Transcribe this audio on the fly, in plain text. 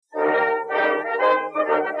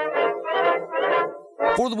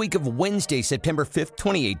For the week of Wednesday, September 5th,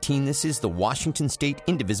 2018, this is the Washington State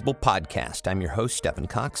Indivisible Podcast. I'm your host, Stephen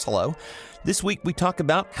Cox. Hello. This week, we talk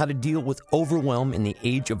about how to deal with overwhelm in the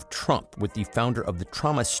age of Trump with the founder of the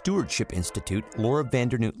Trauma Stewardship Institute, Laura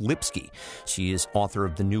Vandernoot Lipsky. She is author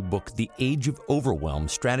of the new book, The Age of Overwhelm,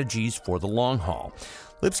 Strategies for the Long Haul.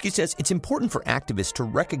 Lipsky says it's important for activists to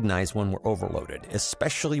recognize when we're overloaded,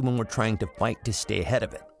 especially when we're trying to fight to stay ahead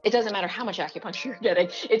of it. It doesn't matter how much acupuncture you're getting.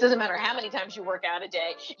 It doesn't matter how many times you work out a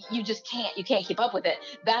day. You can't keep up with it.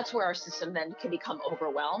 That's where our system then can become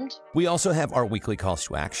overwhelmed. We also have our weekly calls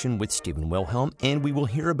to action with Stephen Wilhelm, and we will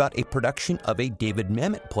hear about a production of a David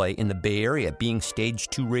Mamet play in the Bay Area being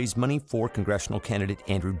staged to raise money for congressional candidate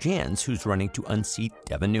Andrew Jans, who's running to unseat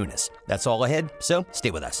Devin Nunes. That's all ahead, so stay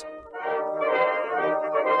with us.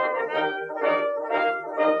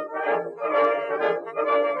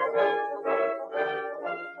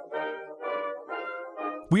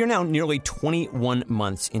 We are now nearly 21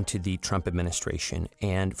 months into the Trump administration,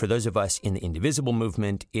 and for those of us in the Indivisible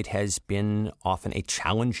movement, it has been often a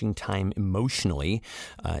challenging time emotionally.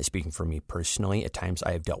 Speaking for me personally, at times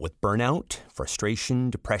I have dealt with burnout, frustration,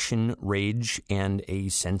 depression, rage, and a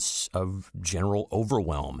sense of general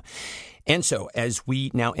overwhelm. And so, as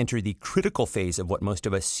we now enter the critical phase of what most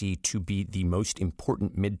of us see to be the most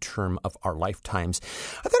important midterm of our lifetimes,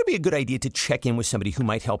 I thought it'd be a good idea to check in with somebody who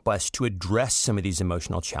might help us to address some of these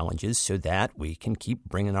emotional challenges so that we can keep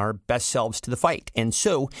bringing our best selves to the fight. And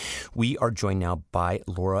so, we are joined now by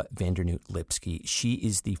Laura Vandernoot Lipsky. She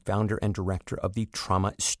is the founder and director of the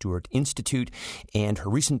Trauma Stewardship Institute, and her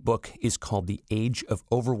recent book is called The Age of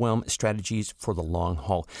Overwhelm, Strategies for the Long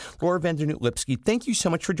Haul. Laura Vandernoot Lipsky, thank you so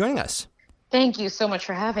much for joining us. Thank you so much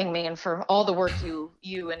for having me and for all the work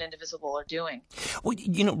you and Indivisible are doing. Well,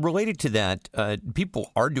 related to that,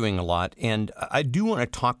 people are doing a lot, and I do want to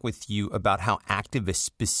talk with you about how activists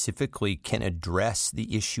specifically can address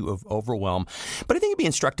the issue of overwhelm. But I think it'd be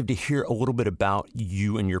instructive to hear a little bit about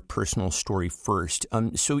you and your personal story first.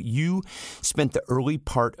 So you spent the early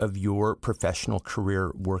part of your professional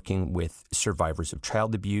career working with survivors of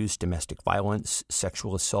child abuse, domestic violence,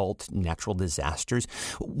 sexual assault, natural disasters.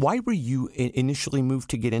 Why were you initially moved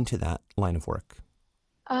to get into that line of work?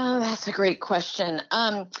 That's a great question.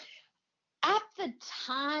 At the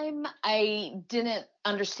time, I didn't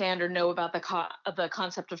understand or know about the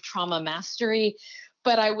concept of trauma mastery,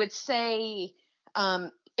 but I would say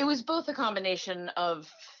it was both a combination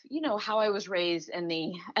of, how I was raised and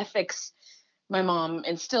the ethics my mom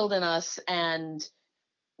instilled in us and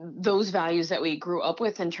those values that we grew up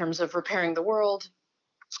with in terms of repairing the world,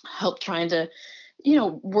 help trying to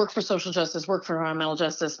work for social justice, work for environmental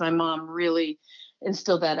justice. My mom really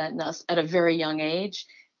instilled that in us at a very young age.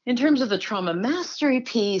 In terms of the trauma mastery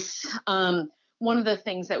piece, one of the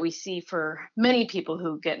things that we see for many people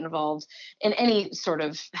who get involved in any sort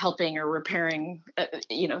of helping or repairing,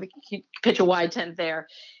 pitch a wide tent there,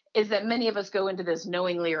 is that many of us go into this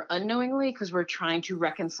knowingly or unknowingly because we're trying to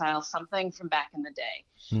reconcile something from back in the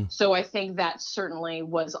day. So I think that certainly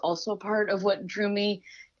was also part of what drew me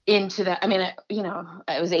into that. I mean,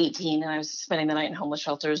 I was 18 and I was spending the night in homeless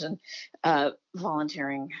shelters and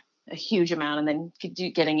volunteering a huge amount and then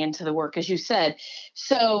getting into the work, as you said.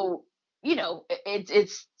 So,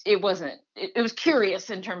 it was curious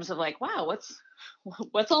in terms of like, wow,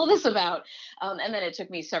 what's all this about? And then it took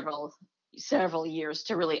me several years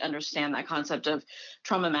to really understand that concept of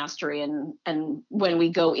trauma mastery. And when we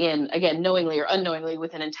go in, again, knowingly or unknowingly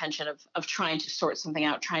with an intention of trying to sort something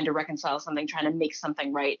out, trying to reconcile something, trying to make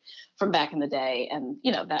something right from back in the day. And,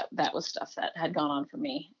 that was stuff that had gone on for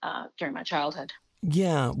me during my childhood.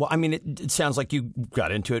 Yeah. Well, I mean, it sounds like you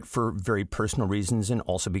got into it for very personal reasons and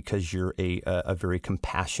also because you're a very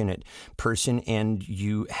compassionate person and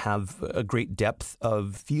you have a great depth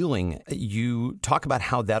of feeling. You talk about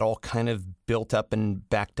how that all kind of built up and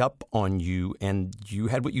backed up on you, and you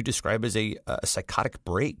had what you describe as a psychotic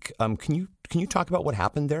break. Can you talk about what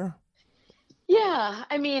happened there? Yeah,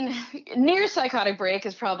 I mean, near psychotic break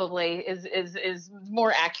is probably is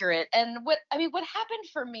more accurate. And what happened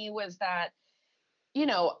for me was that,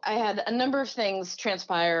 I had a number of things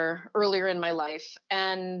transpire earlier in my life,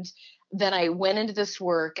 and then I went into this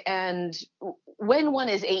work. And when one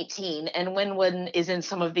is 18 and when one is in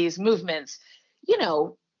some of these movements,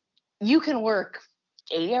 you can work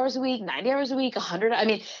 80 hours a week, 90 hours a week, 100. I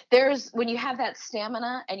mean, when you have that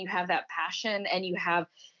stamina and you have that passion and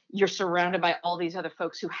you're surrounded by all these other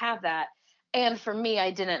folks who have that. And for me,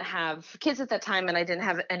 I didn't have kids at that time and I didn't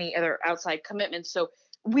have any other outside commitments. So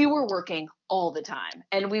we were working all the time,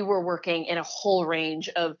 and we were working in a whole range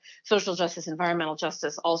of social justice, environmental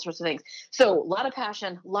justice, all sorts of things. So a lot of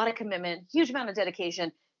passion, a lot of commitment, huge amount of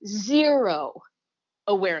dedication, zero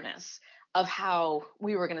awareness of how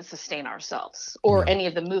we were going to sustain ourselves or any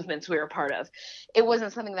of the movements we were a part of. It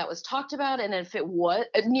wasn't something that was talked about. And if it was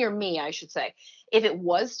near me, I should say, if it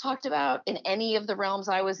was talked about in any of the realms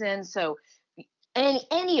I was in, so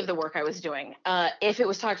any of the work I was doing, if it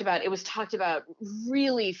was talked about, it was talked about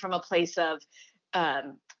really from a place of, a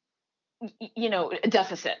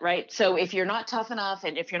deficit, right? So if you're not tough enough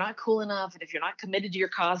and if you're not cool enough and if you're not committed to your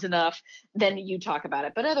cause enough, then you talk about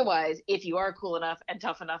it. But otherwise, if you are cool enough and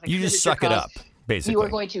tough enough and you just suck it up, basically. You are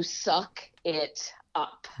going to suck it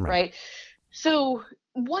up, right? So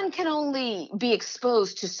one can only be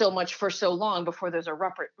exposed to so much for so long before there's a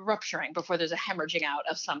rupturing, before there's a hemorrhaging out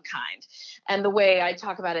of some kind. And the way I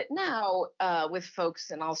talk about it now with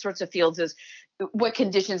folks in all sorts of fields is, what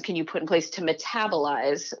conditions can you put in place to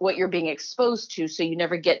metabolize what you're being exposed to so you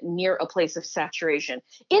never get near a place of saturation,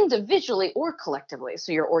 individually or collectively?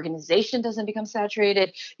 So your organization doesn't become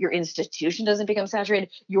saturated, your institution doesn't become saturated,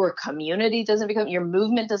 your community doesn't become, your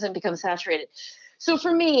movement doesn't become saturated. So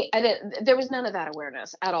for me, there was none of that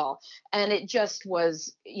awareness at all. And it just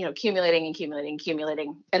was, accumulating.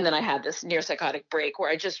 And then I had this near psychotic break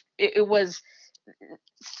where it was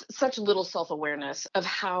such little self-awareness of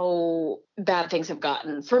how bad things have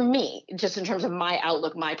gotten for me, just in terms of my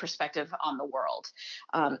outlook, my perspective on the world.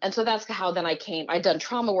 And so that's how then I'd done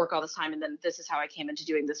trauma work all this time. And then this is how I came into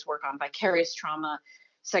doing this work on vicarious trauma,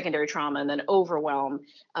 secondary trauma, and then overwhelm,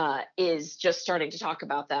 is just starting to talk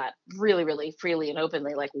about that really, really freely and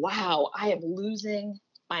openly, like, wow, I am losing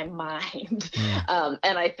my mind.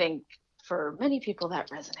 And I think for many people that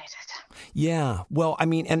resonated. Yeah. Well, I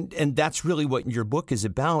mean, and that's really what your book is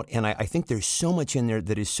about. And I think there's so much in there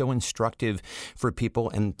that is so instructive for people.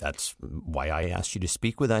 And that's why I asked you to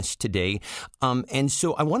speak with us today. And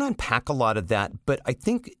so I want to unpack a lot of that, but I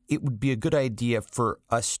think it would be a good idea for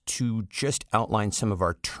us to just outline some of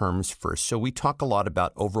our terms first. So we talk a lot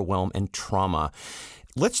about overwhelm and trauma.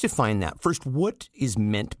 Let's define that. First, what is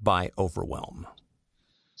meant by overwhelm?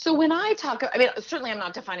 So when I talk, certainly I'm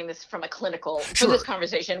not defining this from a clinical, for this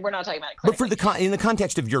conversation, we're not talking about it clinically. But in the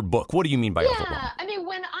context of your book, what do you mean by overwhelm? Yeah,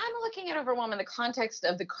 when I'm looking at overwhelm in the context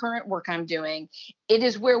of the current work I'm doing, it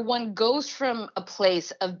is where one goes from a place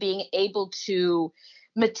of being able to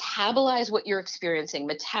metabolize what you're experiencing,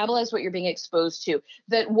 metabolize what you're being exposed to,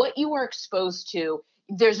 that what you are exposed to,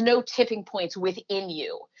 there's no tipping points within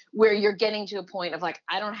you where you're getting to a point of like,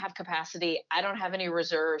 I don't have capacity, I don't have any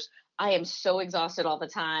reserves, I am so exhausted all the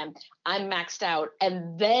time, I'm maxed out.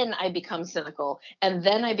 And then I become cynical, and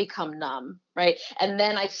then I become numb, right? And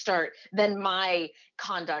then then my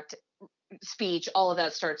conduct, speech, all of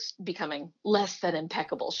that starts becoming less than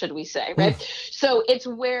impeccable, should we say, right? So it's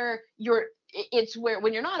where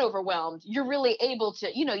when you're not overwhelmed, you're really able to,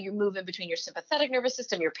 you move in between your sympathetic nervous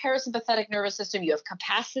system, your parasympathetic nervous system, you have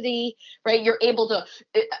capacity, right? You're able to,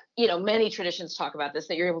 many traditions talk about this,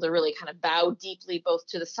 that you're able to really kind of bow deeply both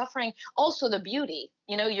to the suffering, also the beauty.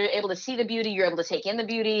 You're able to see the beauty, you're able to take in the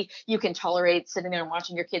beauty. You can tolerate sitting there and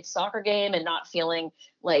watching your kid's soccer game and not feeling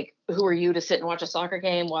like, who are you to sit and watch a soccer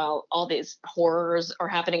game while all these horrors are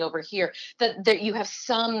happening over here? That you have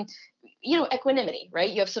some, equanimity, right?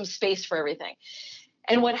 You have some space for everything.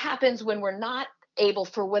 And what happens when we're not able,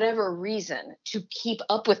 for whatever reason, to keep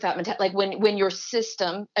up with that mentality, like when your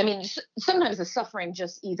system, sometimes the suffering,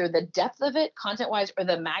 just either the depth of it, content-wise, or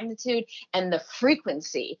the magnitude and the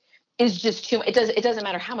frequency is just too. It doesn't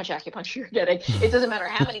matter how much acupuncture you're getting. It doesn't matter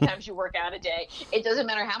how many times you work out a day. It doesn't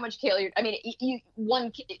matter how much kale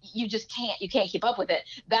you just can't keep up with it.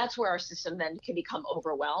 That's where our system then can become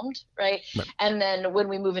overwhelmed, right? And then when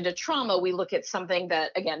we move into trauma, we look at something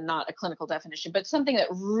that, again, not a clinical definition, but something that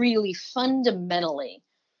really fundamentally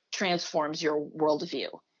transforms your worldview.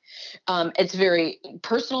 It's very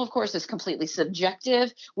personal, of course. It's completely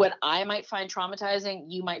subjective. What I might find traumatizing,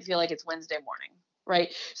 you might feel like it's Wednesday morning.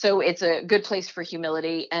 Right. So it's a good place for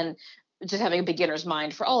humility and just having a beginner's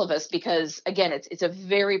mind for all of us, because, again, it's a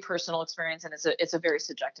very personal experience and it's a very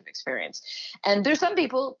subjective experience. And there's some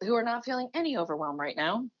people who are not feeling any overwhelm right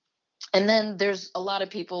now. And then there's a lot of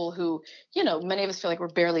people who, many of us feel like we're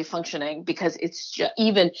barely functioning because it's just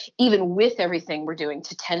even with everything we're doing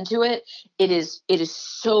to tend to it, it is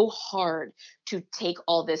so hard to take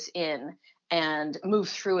all this in and move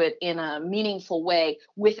through it in a meaningful way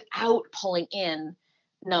without pulling in,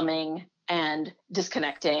 numbing, and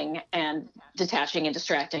disconnecting and detaching and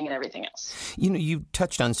distracting and everything else. You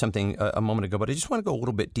touched on something a moment ago, but I just want to go a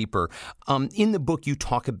little bit deeper. In the book, you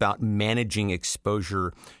talk about managing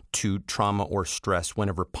exposure to trauma or stress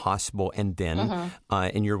whenever possible, and then,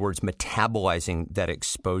 in your words, metabolizing that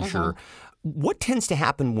exposure. What tends to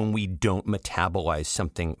happen when we don't metabolize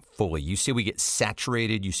something fully? You say we get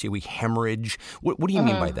saturated. You say we hemorrhage. What do you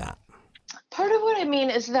mean by that? Part of what I mean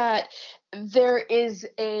is that there is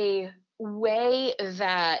a way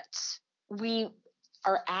that we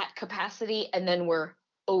are at capacity and then we're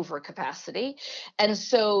over capacity. And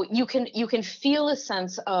so you can feel a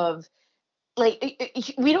sense of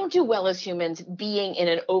like we don't do well as humans being in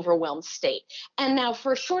an overwhelmed state. And now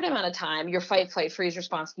for a short amount of time your fight flight freeze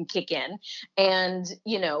response can kick in, and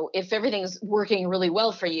if everything's working really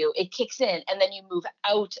well for you, it kicks in, and then you move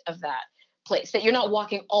out of that place, that you're not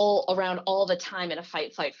walking all around all the time in a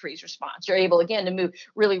fight flight freeze response. You're able again to move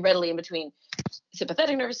really readily in between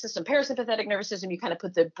sympathetic nervous system, parasympathetic nervous system. You kind of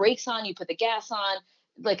put the brakes on, you put the gas on,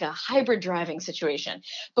 like a hybrid driving situation.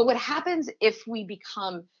 But what happens if we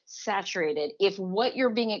become saturated, if what you're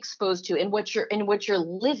being exposed to and what you're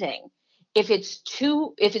living, if it's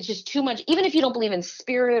just too much, even if you don't believe in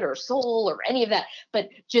spirit or soul or any of that, but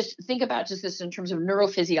just think about just this in terms of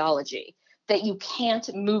neurophysiology, that you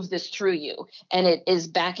can't move this through you, and it is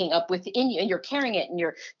backing up within you, and you're carrying it in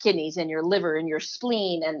your kidneys and your liver and your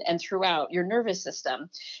spleen and throughout your nervous system,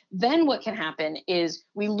 then what can happen is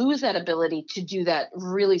we lose that ability to do that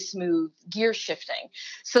really smooth gear shifting.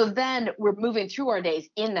 So then we're moving through our days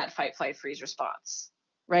in that fight, flight, freeze response,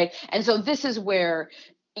 right? And so this is where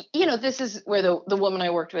the woman I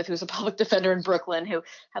worked with, who was a public defender in Brooklyn, who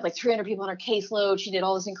had like 300 people on her caseload. She did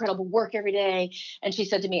all this incredible work every day. And she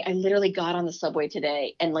said to me, I literally got on the subway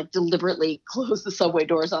today and like deliberately closed the subway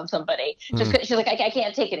doors on somebody. Just she's like, I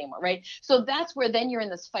can't take it anymore. Right. So that's where then you're in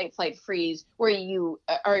this fight, flight, freeze, where you're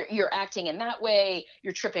acting in that way.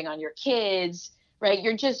 You're tripping on your kids. Right.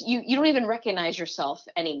 You're just you don't even recognize yourself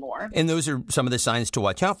anymore. And those are some of the signs to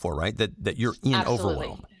watch out for, right? That you're in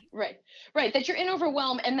overwhelm. Right. That you're in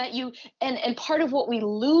overwhelm, and that you and part of what we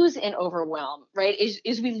lose in overwhelm, right,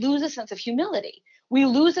 is we lose a sense of humility. We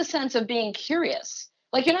lose a sense of being curious.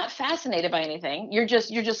 Like you're not fascinated by anything. You're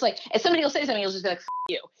just like, if somebody will say something, you'll just be like, F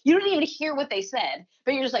you. You don't even hear what they said,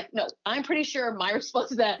 but you're just like, no, I'm pretty sure my response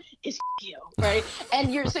to that is F you, right?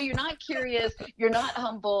 And you're not curious, you're not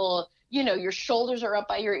humble. Your shoulders are up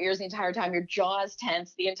by your ears the entire time. Your jaw's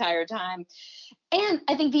tense the entire time. And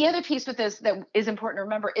I think the other piece with this that is important to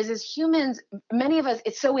remember is, as humans, many of us,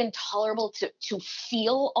 it's so intolerable to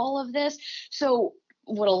feel all of this. So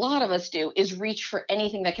what a lot of us do is reach for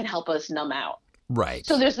anything that can help us numb out. Right.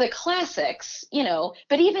 So there's the classics,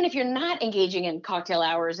 but even if you're not engaging in cocktail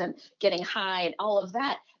hours and getting high and all of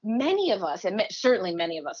that, many of us, and certainly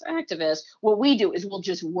many of us activists, what we do is we'll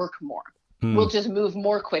just work more. We'll just move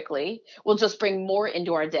more quickly. We'll just bring more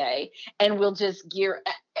into our day, and we'll just gear.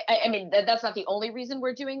 I mean, that's not the only reason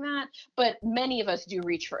we're doing that, but many of us do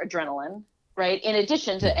reach for adrenaline, right? In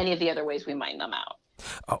addition to any of the other ways we might numb out.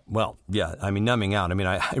 Oh, well, yeah. I mean, numbing out. I mean,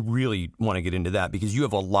 I really want to get into that because you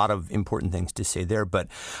have a lot of important things to say there.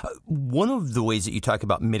 But one of the ways that you talk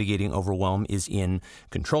about mitigating overwhelm is in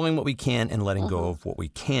controlling what we can and letting go of what we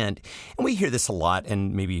can't. And we hear this a lot,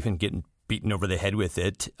 and maybe even getting beaten over the head with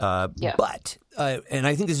it. But and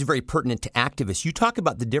I think this is very pertinent to activists. You talk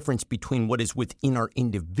about the difference between what is within our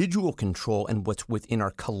individual control and what's within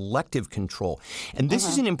our collective control. And this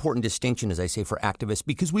is an important distinction, as I say, for activists,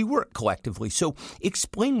 because we work collectively. So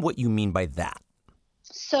explain what you mean by that.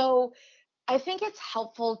 So I think it's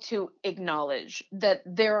helpful to acknowledge that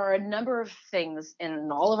there are a number of things in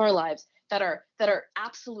all of our lives that are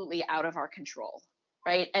absolutely out of our control.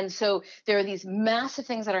 Right. And so there are these massive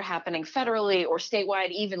things that are happening federally or statewide,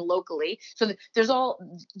 even locally. So there's all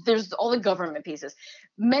the government pieces.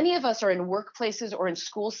 Many of us are in workplaces or in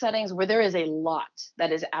school settings where there is a lot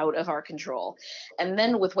that is out of our control. And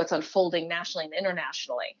then with what's unfolding nationally and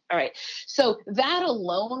internationally. All right. So that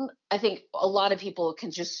alone, I think a lot of people can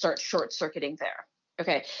just start short circuiting there.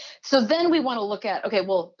 Okay. So then we want to look at, okay,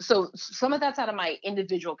 well, so some of that's out of my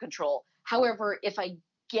individual control. However, if I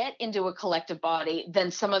get into a collective body, then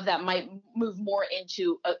some of that might move more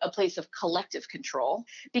into a place of collective control,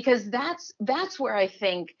 because that's where I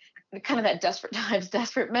think kind of that desperate times,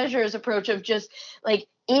 desperate measures approach of just like,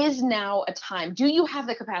 is now a time? Do you have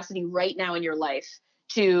the capacity right now in your life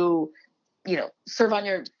to, serve on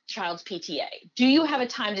your child's PTA? Do you have a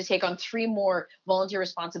time to take on 3 more volunteer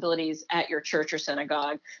responsibilities at your church or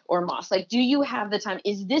synagogue or mosque? Like, do you have the time?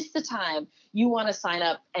 Is this the time you want to sign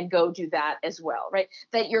up and go do that as well, right?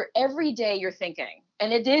 That every day you're thinking,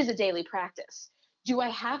 and it is a daily practice. Do I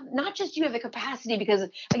have, not just do you have the capacity, because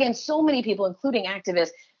again, so many people, including activists,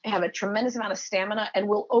 have a tremendous amount of stamina and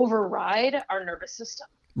will override our nervous system.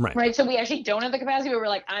 Right. Right. So we actually don't have the capacity, but we're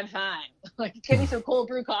like, I'm fine. Like, give me some cold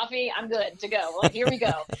brew coffee. I'm good to go. Like, here we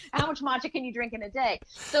go. How much matcha can you drink in a day?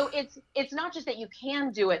 So it's not just that you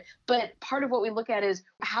can do it, but part of what we look at is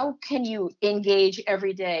how can you engage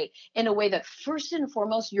every day in a way that first and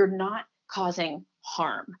foremost, you're not causing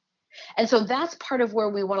harm. And so that's part of where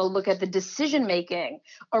we want to look at the decision making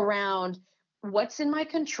around what's in my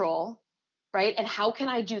control, right? And how can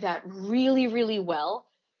I do that really, really well,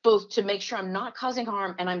 both to make sure I'm not causing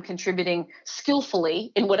harm and I'm contributing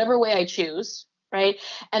skillfully in whatever way I choose, right?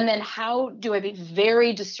 And then how do I be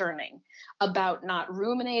very discerning about not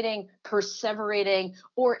ruminating, perseverating,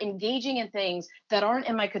 or engaging in things that aren't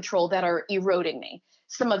in my control that are eroding me?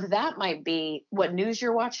 Some of that might be what news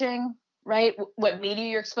you're watching, right? What media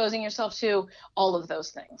you're exposing yourself to, all of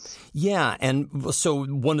those things. Yeah. And so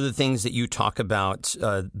one of the things that you talk about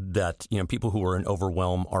that, people who are in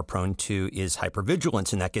overwhelm are prone to is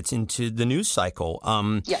hypervigilance, and that gets into the news cycle.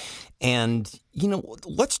 Yeah. And,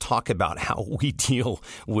 let's talk about how we deal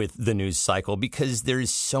with the news cycle, because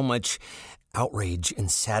there's so much outrage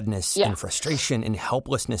and sadness and frustration and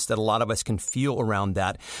helplessness that a lot of us can feel around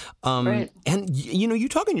that. Right. And, you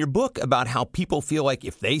talk in your book about how people feel like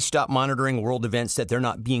if they stop monitoring world events, that they're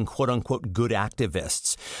not being, quote unquote, good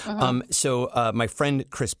activists. So my friend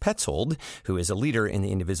Chris Petzold, who is a leader in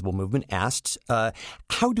the Indivisible movement, asks,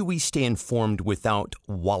 how do we stay informed without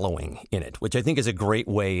wallowing in it? Which I think is a great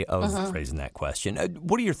way of phrasing that question.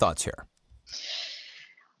 What are your thoughts here?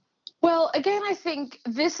 Well, again, I think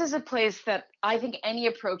this is a place that I think any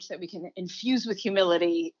approach that we can infuse with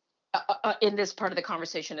humility in this part of the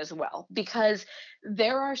conversation as well, because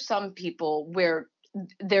there are some people where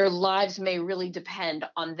their lives may really depend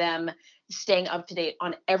on them staying up to date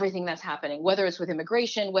on everything that's happening, whether it's with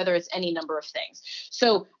immigration, whether it's any number of things.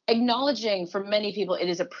 So acknowledging for many people, it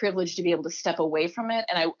is a privilege to be able to step away from it.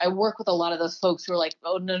 And I work with a lot of those folks who are like,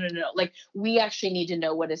 oh, no. Like, we actually need to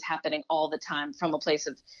know what is happening all the time from a place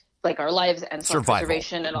of like our lives and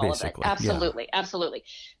self-preservation and all basically. of that. Absolutely. Yeah. Absolutely.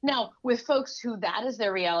 Now, with folks who that is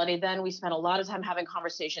their reality, then we spend a lot of time having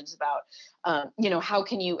conversations about, how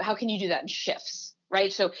can you do that in shifts,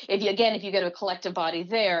 right? So if you get a collective body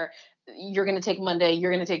there, you're going to take Monday,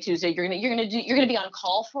 you're going to take Tuesday, you're going to be on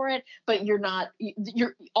call for it, but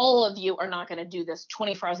all of you are not going to do this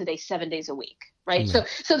 24 hours a day, 7 days a week, right? Mm-hmm.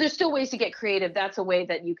 So there's still ways to get creative. That's a way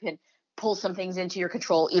that you can pull some things into your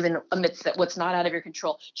control, even amidst that what's not out of your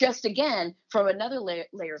control. Just again, from another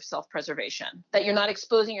layer of self-preservation, that you're not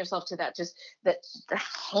exposing yourself to that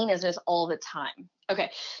heinousness all the time.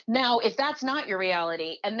 Okay. Now, if that's not your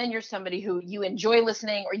reality, and then you're somebody who you enjoy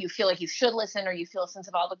listening, or you feel like you should listen, or you feel a sense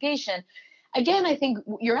of obligation, again, I think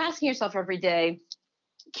you're asking yourself every day,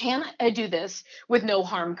 can I do this with no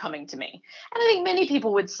harm coming to me? And I think many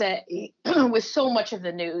people would say, with so much of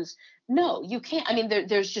the news, no, you can't. I mean,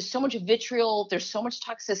 there's just so much vitriol. There's so much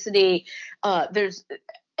toxicity. That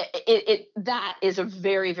is a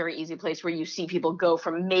very, very easy place where you see people go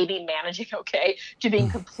from maybe managing okay to being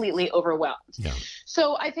completely overwhelmed. Yeah.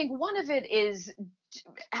 So I think one of it is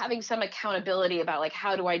having some accountability about, like,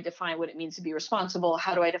 how do I define what it means to be responsible?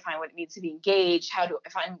 How do I define what it means to be engaged? How do I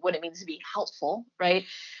define what it means to be helpful, right?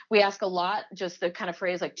 We ask a lot, just the kind of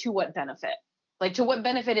phrase, like, to what benefit? Like, to what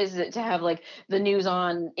benefit is it to have, like, the news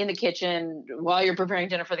on in the kitchen while you're preparing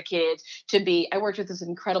dinner for the kids? I worked with this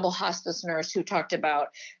incredible hospice nurse who talked about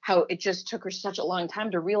how it just took her such a long time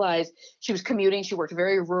to realize she was commuting. She worked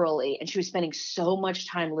very rurally, and she was spending so much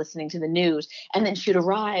time listening to the news. And then she'd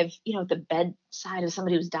arrive, at the bedside of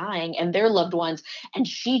somebody who's dying and their loved ones. And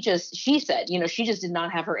she said, she just did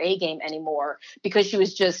not have her A game anymore, because she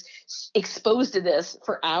was just exposed to this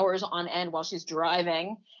for hours on end while she's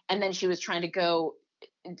driving. And then she was trying to go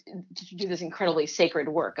to do this incredibly sacred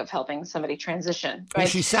work of helping somebody transition. Right? Well,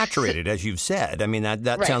 she's saturated, as you've said. I mean, that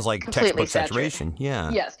right. Sounds like textbook saturation.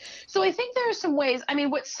 Yeah. Yes. So I think there are some ways. I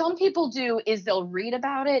mean, what some people do is they'll read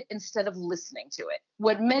about it instead of listening to it.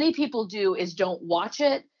 What many people do is don't watch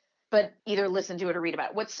it, but either listen to it or read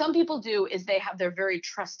about it. What some people do is they have their very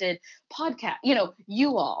trusted podcast,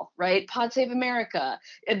 you all, right? Pod Save America.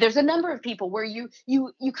 There's a number of people where you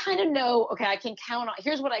kind of know, okay, I can count on,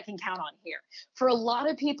 here's what I can count on here. For a lot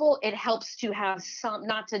of people, it helps to have some,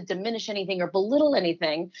 not to diminish anything or belittle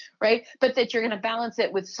anything, right? But that you're going to balance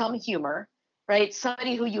it with some humor, right?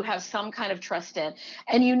 Somebody who you have some kind of trust in.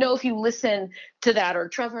 And if you listen to that, or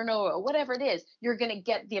Trevor Noah, or whatever it is, you're going to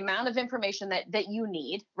get the amount of information that you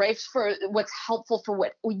need, right? For what's helpful for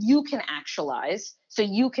what you can actualize, so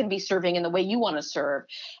you can be serving in the way you want to serve.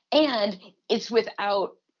 And it's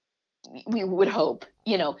without, we would hope,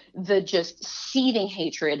 the just seething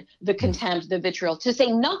hatred, the contempt, the vitriol, to say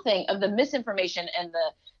nothing of the misinformation and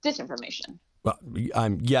the disinformation. Well,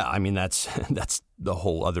 yeah, I mean, that's that's the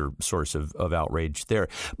whole other source of outrage there.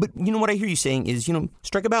 But, what I hear you saying is,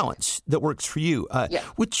 strike a balance that works for you, Yeah.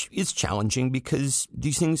 which is challenging because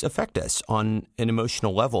these things affect us on an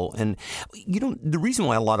emotional level. And, the reason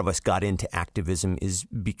why a lot of us got into activism is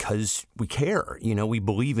because we care. We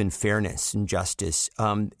believe in fairness and justice.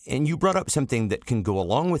 And you brought up something that can go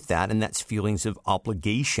along with that, and that's feelings of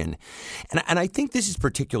obligation. And I think this is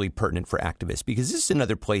particularly pertinent for activists because this is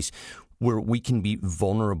another place where we can be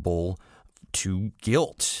vulnerable to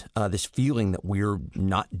guilt, this feeling that we're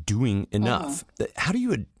not doing enough. How do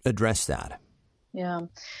you address that? Yeah.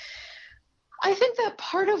 I think that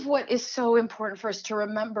part of what is so important for us to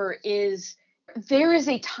remember is there is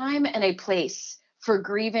a time and a place for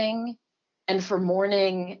grieving and for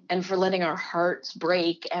mourning and for letting our hearts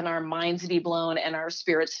break and our minds be blown and our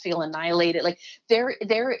spirits feel annihilated. Like I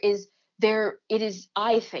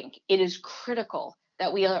think it is critical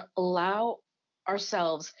that we allow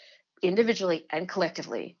ourselves individually and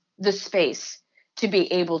collectively the space to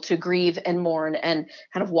be able to grieve and mourn and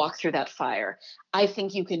kind of walk through that fire. I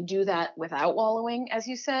think you can do that without wallowing, as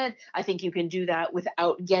you said. I think you can do that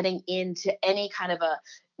without getting into any kind of a,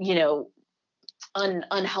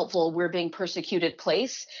 unhelpful, we're being persecuted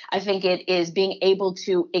place. I think it is being able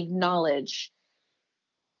to acknowledge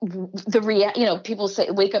people say,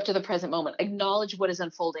 wake up to the present moment, acknowledge what is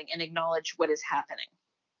unfolding and acknowledge what is happening.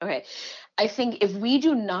 Okay. I think if we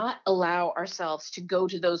do not allow ourselves to go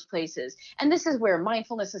to those places, and this is where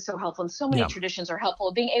mindfulness is so helpful and so many traditions are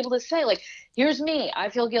helpful, being able to say, like, here's me, I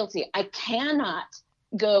feel guilty. I cannot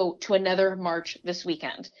go to another march this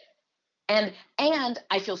weekend. And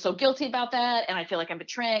I feel so guilty about that. And I feel like I'm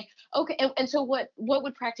betraying. Okay. And so what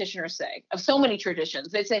would practitioners say of so many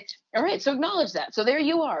traditions? They'd say, all right, so acknowledge that. So there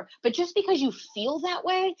you are. But just because you feel that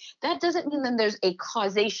way, that doesn't mean then there's a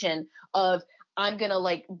causation of, I'm going to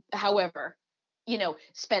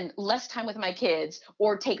spend less time with my kids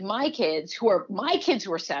or take my kids who are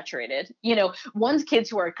saturated, one's kids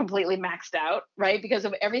who are completely maxed out, right? Because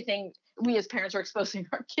of everything we as parents are exposing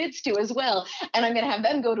our kids to as well. And I'm going to have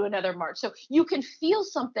them go to another march. So you can feel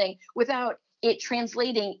something without it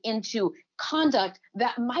translating into conduct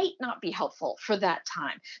that might not be helpful for that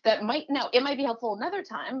time. It might be helpful another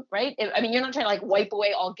time, right? You're not trying to wipe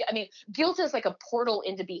away guilt is like a portal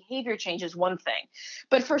into behavior change is one thing.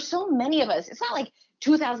 But for so many of us, it's not like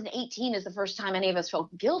 2018 is the first time any of us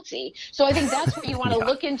felt guilty. So I think that's what you want to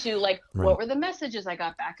look into, what were the messages I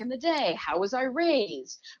got back in the day? How was I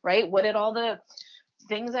raised, right? What did all the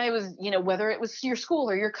things I was, whether it was your school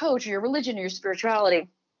or your coach or your religion or your spirituality.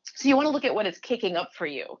 So you want to look at what it's kicking up for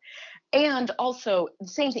you. And also the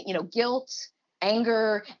same thing, guilt,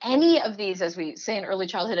 anger, any of these, as we say in early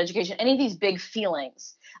childhood education, any of these big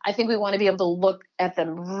feelings, I think we want to be able to look at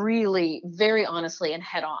them really very honestly and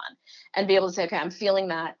head on and be able to say, okay, I'm feeling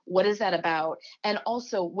that. What is that about? And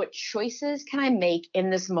also, what choices can I make in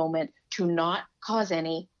this moment to not cause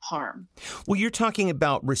any harm? Well, you're talking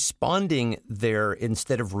about responding there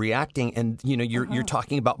instead of reacting. And, you're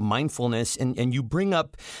talking about mindfulness and you bring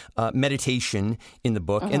up meditation in the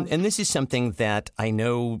book. And this is something that I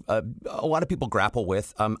know a lot of people grapple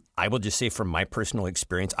with. I will just say from my personal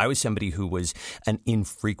experience, I was somebody who was an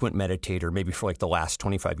infrequent meditator, maybe for the last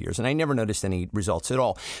 25 years. And I never noticed any results at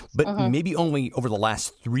all. But maybe only over the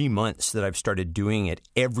last 3 months that I've started doing it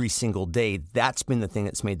every single day. That's been the thing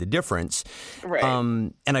that's made the difference. Right.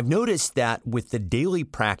 And I've noticed that with the daily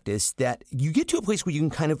practice that you get to a place where you can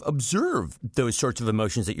kind of observe those sorts of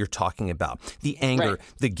emotions that you're talking about. The anger,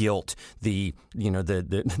 the guilt, the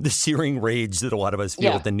searing rage that a lot of us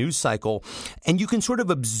feel with the news cycle. And you can sort of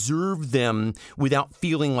observe them without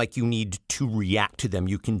feeling like you need to react to them.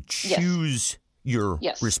 You can choose your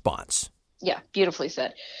response. Yeah, beautifully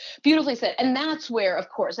said. Beautifully said. And that's where, of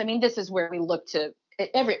course, this is where we look to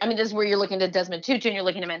this is where you're looking to Desmond Tutu, and you're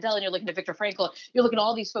looking to Mandela, and you're looking to Viktor Frankl, you're looking at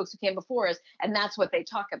all these folks who came before us, and that's what they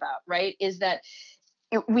talk about, right? Is that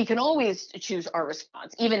we can always choose our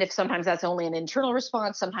response, even if sometimes that's only an internal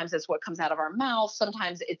response. Sometimes it's what comes out of our mouth.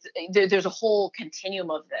 Sometimes there's a whole continuum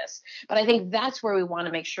of this. But I think that's where we want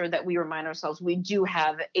to make sure that we remind ourselves we do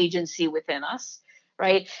have agency within us.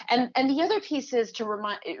 Right. And the other piece is to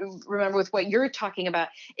remember with what you're talking about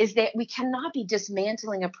is that we cannot be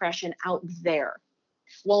dismantling oppression out there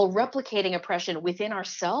while replicating oppression within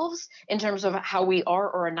ourselves in terms of how we are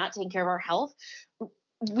or are not taking care of our health.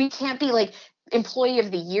 We can't be like employee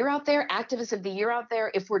of the year out there, activist of the year out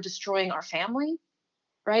there if we're destroying our family.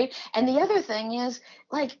 Right. And the other thing is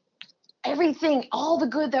everything, all the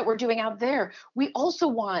good that we're doing out there, we also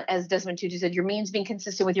want, as Desmond Tutu said, your means being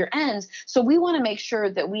consistent with your ends. So we want to make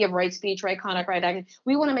sure that we have right speech, right conduct, right action.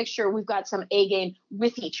 We want to make sure we've got some A game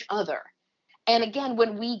with each other. And again,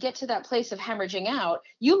 when we get to that place of hemorrhaging out,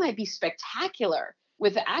 you might be spectacular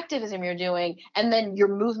with the activism you're doing, and then your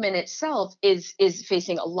movement itself is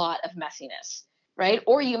facing a lot of messiness, right?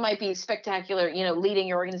 Or you might be spectacular, leading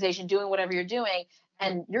your organization, doing whatever you're doing,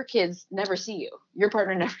 and your kids never see you. Your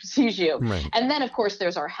partner never sees you. Right. And then, of course,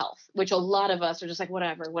 there's our health, which a lot of us are just like,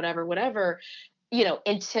 whatever,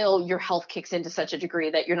 until your health kicks into such a degree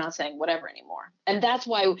that you're not saying whatever anymore. And that's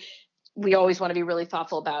why we always want to be really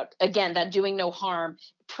thoughtful about, again, that doing no harm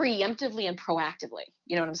preemptively and proactively.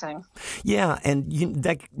 You know what I'm saying? Yeah, and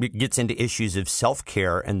that gets into issues of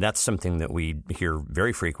self-care, and that's something that we hear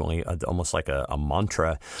very frequently, almost like a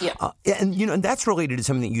mantra. Yeah. And that's related to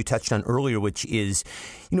something that you touched on earlier, which is,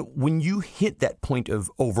 when you hit that point of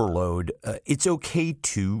overload, it's okay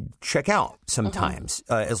to check out sometimes,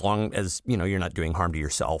 as long as, you're not doing harm to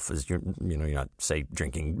yourself, as you're not, say,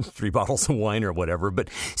 drinking 3 bottles of wine or whatever, but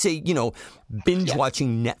say, binge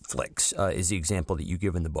watching Netflix is the example that you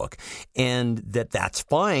give in the book, and that's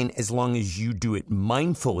fine as long as you do it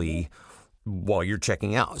mindfully while you're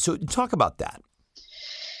checking out. So talk about that.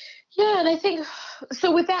 Yeah, and I think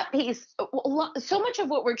so with that piece, so much of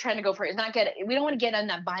what we're trying to go for is we don't want to get in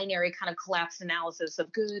that binary kind of collapsed analysis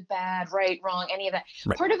of good, bad, right, wrong, any of that.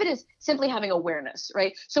 Right. Part of it is simply having awareness,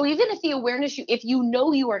 right? So even if the awareness, if you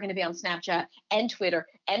know you are going to be on Snapchat and Twitter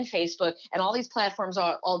and Facebook and all these platforms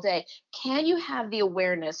all day, can you have the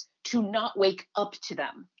awareness to not wake up to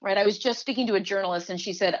them, right? I was just speaking to a journalist and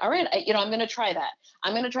she said, all right, I'm going to try that.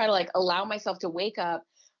 I'm going to try to allow myself to wake up,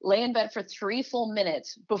 lay in bed for 3 full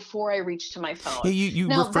minutes before I reach to my phone. Yeah, you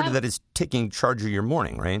refer to that as taking charge of your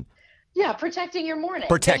morning, right? Yeah, protecting your morning.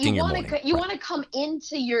 Protecting your morning. You want to come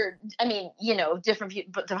into your, different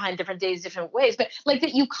people behind different days, different ways, but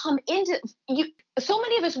that you come into so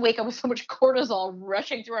many of us wake up with so much cortisol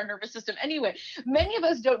rushing through our nervous system anyway. Many of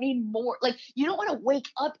us don't need more. You don't want to wake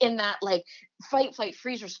up in that fight, flight,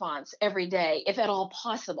 freeze response every day, if at all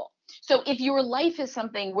possible. So if your life is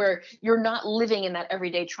something where you're not living in that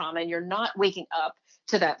everyday trauma and you're not waking up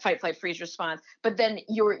to that fight, flight, freeze response, but then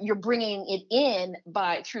you're bringing it in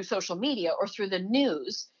through social media or through the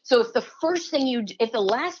news. So if the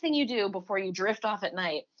last thing you do before you drift off at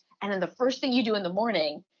night, and then the first thing you do in the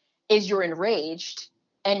morning is you're enraged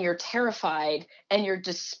and you're terrified and you're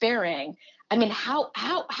despairing, I mean, how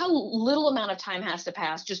little amount of time has to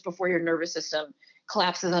pass just before your nervous system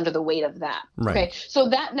collapses under the weight of that. Right. Okay. So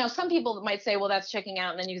now some people might say, well, that's checking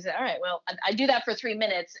out. And then you say, all right, well, I do that for 3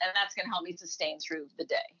 minutes and that's going to help me sustain through the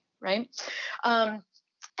day. Right. And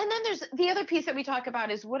then there's the other piece that we talk about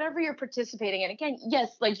is whatever you're participating in. Again,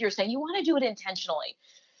 yes, like you're saying, you want to do it intentionally.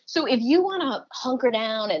 So if you want to hunker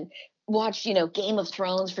down and watch, Game of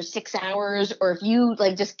Thrones for 6 hours, or if you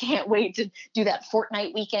just can't wait to do that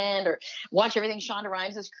Fortnite weekend or watch everything Shonda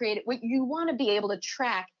Rhimes has created, what you want to be able to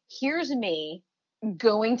track, here's me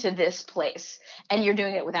going to this place, and you're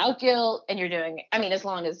doing it without guilt, and you're doing, as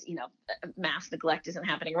long as, mass neglect isn't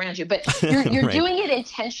happening around you, but you're Right. doing it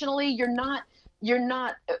intentionally. You're not,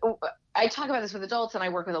 I talk about this with adults and I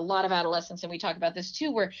work with a lot of adolescents, and we talk about this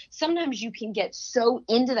too, where sometimes you can get so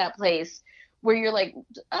into that place where you're like,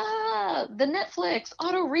 the Netflix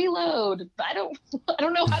auto reload. I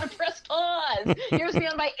don't know how to press pause. Here's me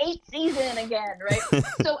on my 8th season again, right?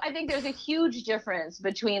 So I think there's a huge difference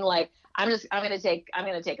between I'm gonna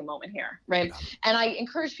take a moment here, right? Yeah. And I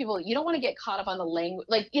encourage people, you don't want to get caught up on the language.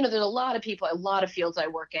 There's a lot of people, a lot of fields I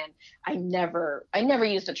work in. I never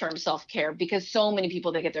used the term self-care because so many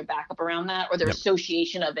people, they get their back up around that, or their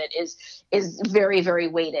association of it is very, very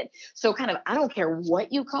weighted. So kind of, I don't care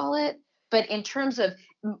what you call it. But in terms of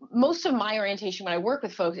most of my orientation when I work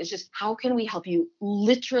with folks is just how can we help you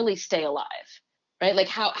literally stay alive, right?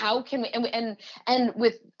 How can we, and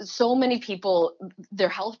with so many people, their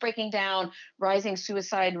health breaking down, rising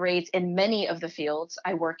suicide rates in many of the fields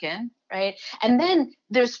I work in, right? And then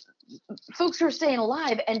there's folks who are staying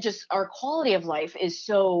alive, and just our quality of life is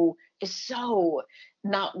so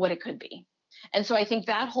not what it could be. And so I think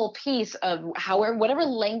that whole piece of whatever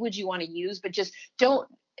language you want to use, but just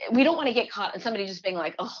we don't want to get caught in somebody just being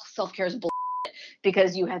like, oh, self-care is bullshit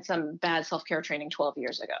because you had some bad self-care training 12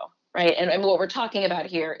 years ago, right? And what we're talking about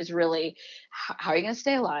here is really how are you going to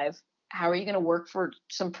stay alive? How are you going to work for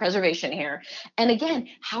some preservation here? And again,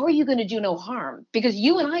 how are you going to do no harm? Because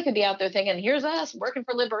you and I could be out there thinking, here's us working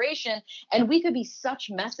for liberation, and we could be such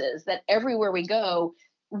messes that everywhere we go,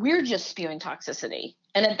 we're just spewing toxicity.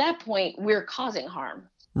 And at that point, we're causing harm.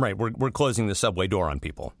 Right. We're closing the subway door on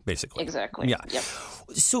people, basically. Exactly. Yeah. Yep.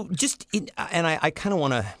 So I kind of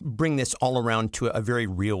want to bring this all around to a very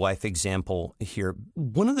real life example here.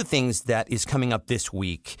 One of the things that is coming up this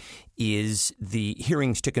week is the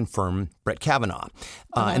hearings to confirm Brett Kavanaugh.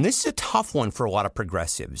 And this is a tough one for a lot of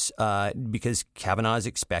progressives because Kavanaugh is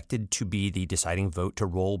expected to be the deciding vote to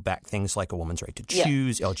roll back things like a woman's right to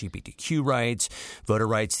choose, LGBTQ rights, voter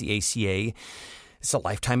rights, the ACA. It's a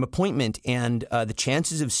lifetime appointment, and the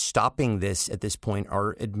chances of stopping this at this point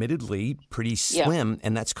are admittedly pretty slim,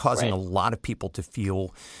 and that's causing a lot of people to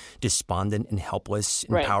feel despondent and helpless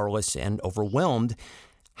and powerless and overwhelmed.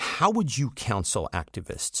 How would you counsel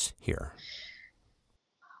activists here?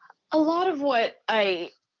 A lot of what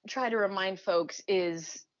I try to remind folks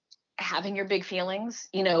is having your big feelings,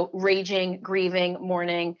 raging, grieving,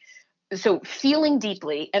 mourning. So feeling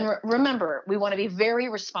deeply. And remember, we want to be very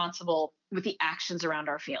responsible with the actions around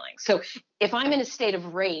our feelings. So if I'm in a state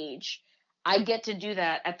of rage, I get to do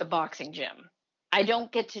that at the boxing gym. I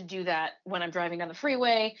don't get to do that when I'm driving down the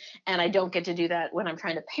freeway, and I don't get to do that when I'm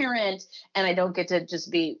trying to parent, and I don't get to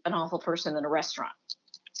just be an awful person in a restaurant.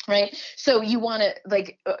 Right. So you want to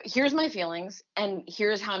here's my feelings, and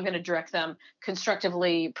here's how I'm going to direct them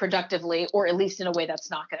constructively, productively, or at least in a way that's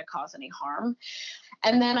not going to cause any harm.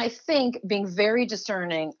 And then I think being very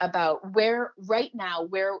discerning about where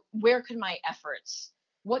could my efforts,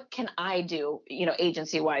 what can I do,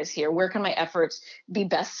 agency wise here? Where can my efforts be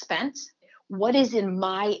best spent? What is in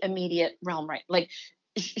my immediate realm, right? Like,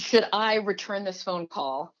 should I return this phone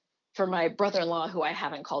call for my brother-in-law who I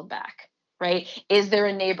haven't called back? Right? Is there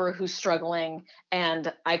a neighbor who's struggling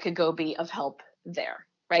and I could go be of help there?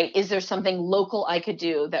 Right? Is there something local I could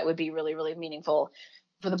do that would be really, really meaningful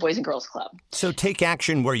for the Boys and Girls Club? So take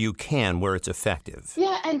action where you can, where it's effective.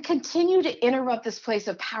 Yeah, and continue to interrupt this place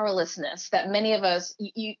of powerlessness that many of us,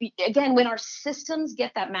 again, when our systems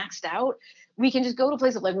get that maxed out, we can just go to a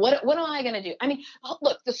place of like, what am I going to do? I mean,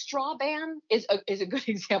 look, the straw ban is a good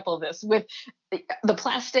example of this with the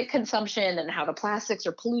plastic consumption and how the plastics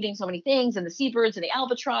are polluting so many things, and the seabirds and the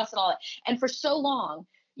albatross and all that. And for so long,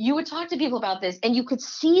 you would talk to people about this and you could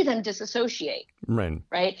see them disassociate. Right.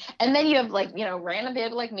 And then you have random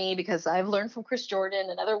people like me, because I've learned from Chris Jordan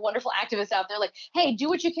and other wonderful activists out there, like, hey, do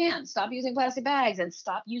what you can. Stop using plastic bags and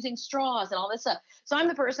stop using straws and all this stuff. So I'm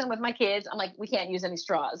the person with my kids. I'm like, we can't use any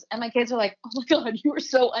straws. And my kids are like, oh my God, you are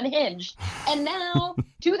so unhinged. And now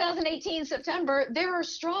 2018 September, there are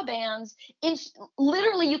straw bans.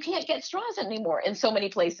 Literally, you can't get straws anymore in so many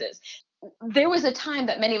places. There was a time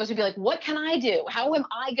that many of us would be like, what can I do? How am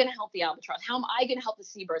I going to help the albatross? How am I going to help the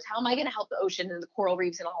seabirds? How am I going to help the ocean and the coral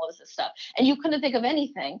reefs and all of this stuff? And you couldn't think of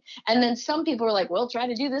anything. And then some people were like, well, try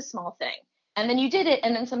to do this small thing. And then you did it.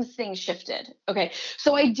 And then some things shifted. Okay.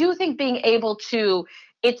 So I do think being able to,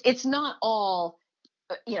 it's not all,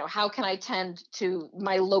 how can I tend to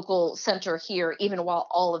my local center here, even while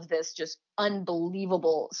all of this just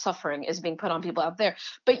unbelievable suffering is being put on people out there.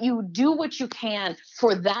 But you do what you can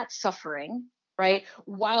for that suffering, right?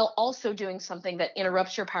 While also doing something that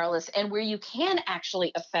interrupts your powerless and where you can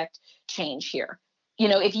actually affect change here.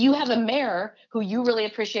 If you have a mayor who you really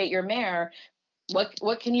appreciate your mayor,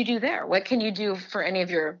 what can you do there? What can you do for any of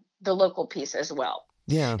the local piece as well?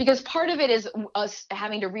 Yeah. Because part of it is us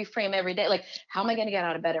having to reframe every day. Like, how am I going to get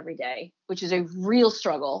out of bed every day? Which is a real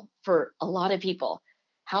struggle for a lot of people.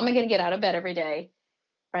 How am I going to get out of bed every day?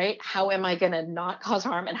 Right? How am I going to not cause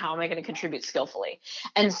harm? And how am I going to contribute skillfully?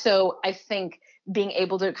 And so I think being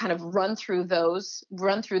able to kind of run through those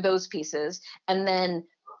pieces, and then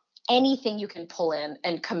anything you can pull in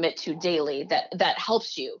and commit to daily that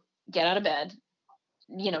helps you get out of bed,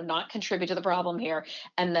 not contribute to the problem here,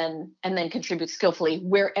 and then contribute skillfully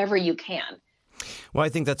wherever you can. Well, I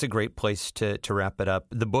think that's a great place to wrap it up.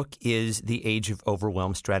 The book is The Age of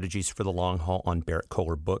Overwhelm, Strategies for the Long Haul on Barrett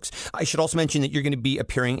Kohler Books. I should also mention that you're going to be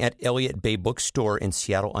appearing at Elliott Bay Bookstore in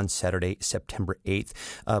Seattle on Saturday, September 8th.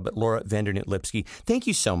 But Laura Vandernoot-Lipsky, thank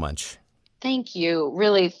you so much. Thank you.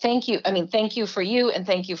 Really, thank you. I mean, thank you for you, and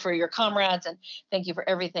thank you for your comrades, and thank you for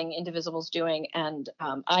everything Indivisible's doing. And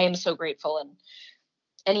I am so grateful.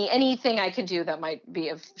 And anything I can do that might be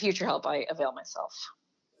of future help, I avail myself.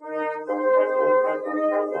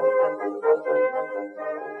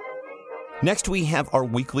 Next, we have our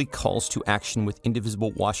weekly calls to action with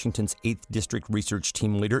Indivisible Washington's 8th District Research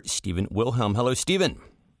Team Leader, Stephen Wilhelm. Hello, Stephen.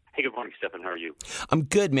 Hey, good morning, Stephen. How are you? I'm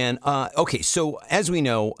good, man. Okay, so as we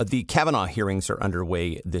know, the Kavanaugh hearings are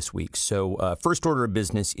underway this week. So first order of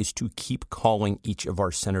business is to keep calling each of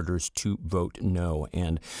our senators to vote no.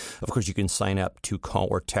 And, of course, you can sign up to call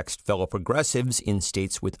or text fellow progressives in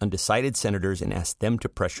states with undecided senators and ask them to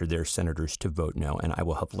pressure their senators to vote no. And I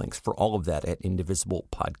will have links for all of that at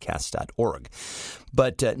indivisiblepodcast.org.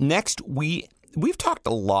 But next, We've talked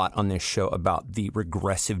a lot on this show about the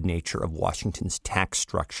regressive nature of Washington's tax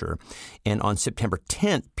structure. And on September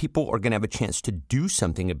 10th, people are going to have a chance to do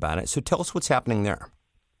something about it. So tell us what's happening there.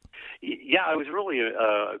 Yeah, I was really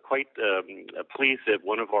quite pleased that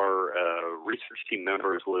one of our research team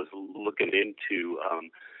members was looking into,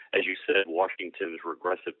 as you said, Washington's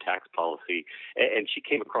regressive tax policy, and she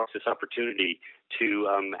came across this opportunity to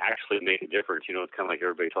actually make a difference. You know, it's kind of like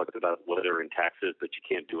everybody talks about weather and taxes, but you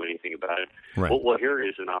can't do anything about it. Right. Well, here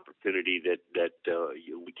is an opportunity that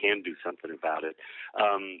we can do something about it.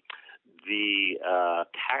 The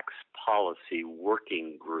tax policy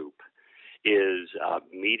working group is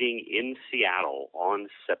meeting in Seattle on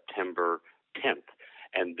September 10th.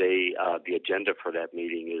 And the agenda for that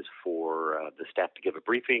meeting is for the staff to give a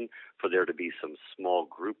briefing, for there to be some small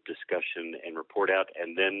group discussion and report out,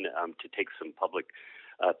 and then to take some public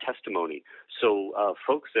testimony. So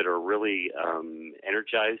folks that are really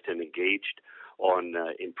energized and engaged on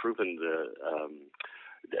improving the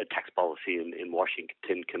tax policy in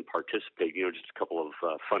Washington can participate. You know, just a couple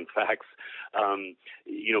of fun facts.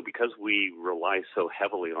 You know, because we rely so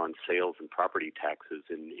heavily on sales and property taxes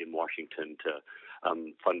in Washington to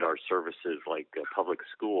fund our services like public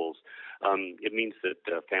schools, it means that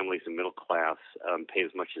families in middle class pay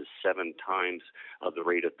as much as 7 times the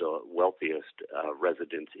rate of the wealthiest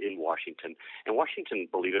residents in Washington. And Washington,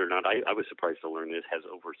 believe it or not, I was surprised to learn this, has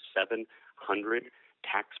over 700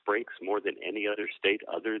 tax breaks, more than any other state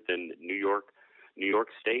other than New York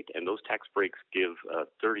State, and those tax breaks give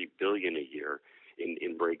 $30 billion a year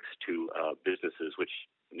in breaks to businesses, which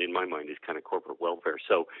in my mind is kind of corporate welfare.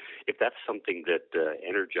 So if that's something that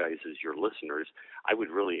energizes your listeners, I would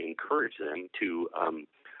really encourage them to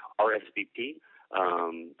RSVP,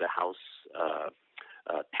 the House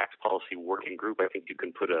Tax Policy Working Group. I think you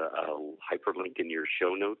can put a hyperlink in your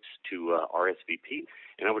show notes to RSVP,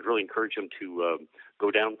 and I would really encourage them to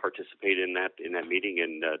go down, participate in that meeting,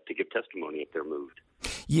 and to give testimony if they're moved.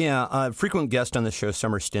 Yeah, frequent guest on the show,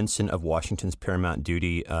 Summer Stinson of Washington's Paramount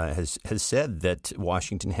Duty, has said that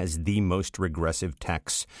Washington has the most regressive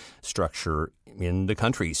tax structure in the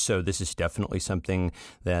country. So this is definitely something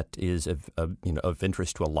that is of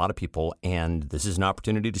interest to a lot of people, and this is an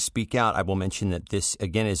opportunity to speak out. I will mention that this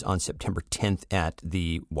again is on September 10th at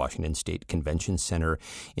the Washington State Convention Center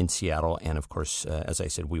in Seattle, and of course, as I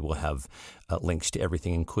said, we will have links to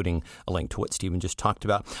everything, including a link to what Stephen just talked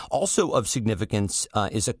about. Also of significance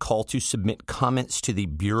is a call to submit comments to the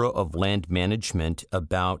Bureau of Land Management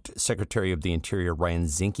about Secretary of the Interior Ryan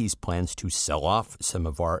Zinke's plans to sell off some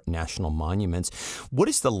of our national monuments. What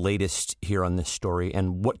is the latest here on this story,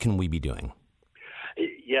 and what can we be doing?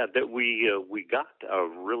 Yeah, that we got a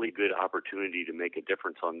really good opportunity to make a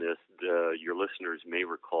difference on this. Your listeners may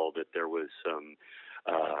recall that there was some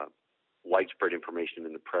widespread information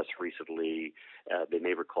in the press recently. They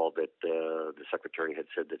may recall that the secretary had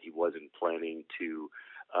said that he wasn't planning to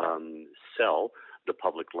sell the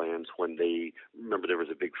public lands when remember there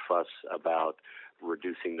was a big fuss about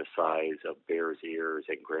reducing the size of Bears Ears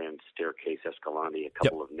and Grand Staircase Escalante, a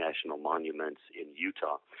couple of national monuments in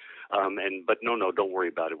Utah. But no, don't worry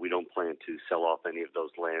about it. We don't plan to sell off any of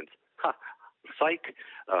those lands. Ha! Psych.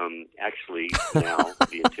 Actually, now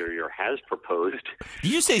the Interior has proposed.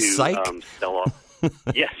 Did you say psych? Sell off.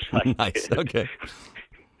 Yes, I nice. did. Okay.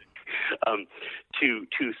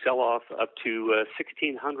 To sell off up to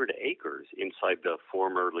 1,600 acres inside the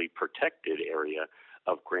formerly protected area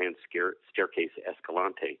of Grand Staircase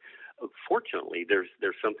Escalante. Fortunately, there's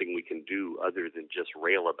something we can do other than just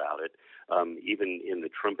rail about it. Even in the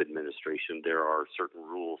Trump administration, there are certain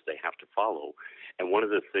rules they have to follow. And one of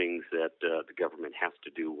the things that the government has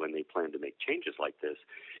to do when they plan to make changes like this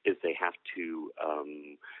is they have to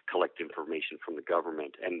collect information from the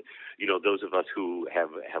government. And, you know, those of us who have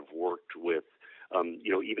worked with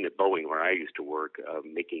even at Boeing, where I used to work,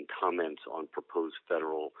 making comments on proposed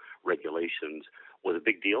federal regulations was a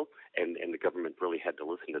big deal, and the government really had to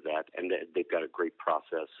listen to that, and they've got a great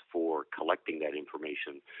process for collecting that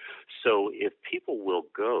information. So if people will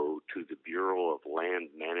go to the Bureau of Land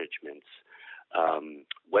Management's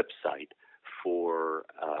website for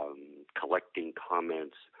collecting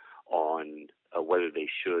comments on whether they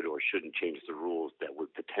should or shouldn't change the rules that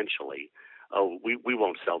would potentially we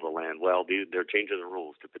won't sell the land. Well, they're changing the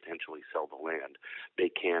rules to potentially potentially sell the land. They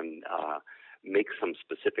can make some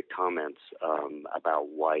specific comments about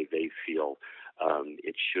why they feel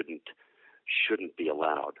it shouldn't be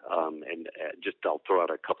allowed. And just I'll throw out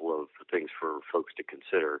a couple of things for folks to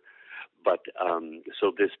consider. But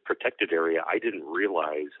so this protected area, I didn't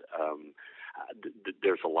realize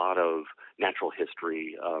there's a lot of natural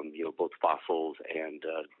history, both fossils and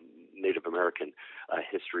Native American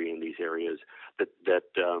history in these areas, that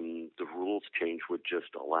the rules change would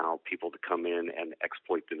just allow people to come in and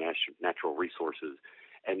exploit the natural resources.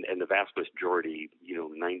 And the vast majority,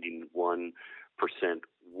 91%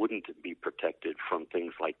 wouldn't be protected from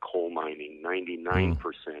things like coal mining. 99%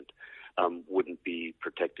 wouldn't be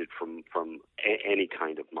protected from any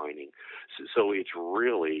kind of mining. So it's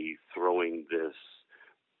really throwing this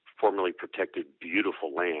formerly protected,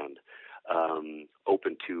 beautiful land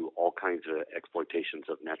open to all kinds of exploitations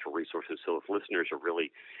of natural resources. So if listeners are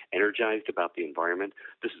really energized about the environment,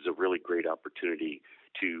 this is a really great opportunity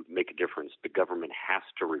to make a difference. The government has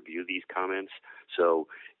to review these comments. So,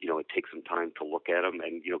 it takes some time to look at them,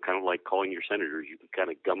 and, kind of like calling your senators, you can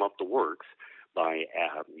kind of gum up the works by,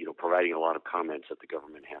 providing a lot of comments that the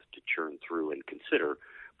government has to churn through and consider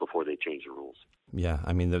before they change the rules. Yeah,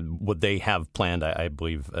 I mean, what they have planned, I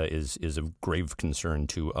believe, is of grave concern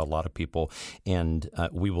to a lot of people. And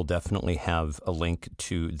we will definitely have a link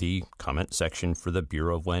to the comment section for the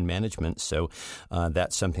Bureau of Land Management. So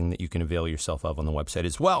that's something that you can avail yourself of on the website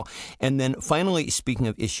as well. And then finally, speaking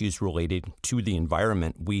of issues related to the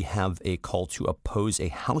environment, we have a call to oppose a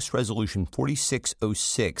House Resolution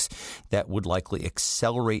 4606 that would likely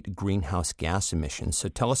accelerate greenhouse gas emissions. So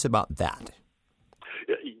tell us about that.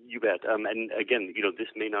 You bet. And again, this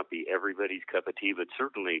may not be everybody's cup of tea, but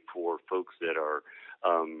certainly for folks that are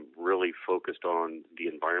really focused on the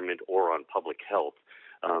environment or on public health,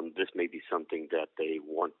 this may be something that they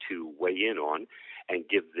want to weigh in on and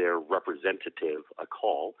give their representative a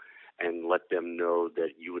call and let them know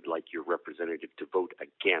that you would like your representative to vote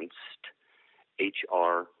against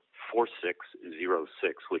H.R.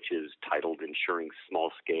 4606, which is titled Ensuring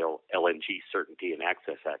Small-Scale LNG Certainty and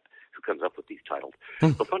Access Act. Who comes up with these titles?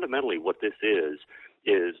 But fundamentally, what this is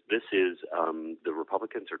the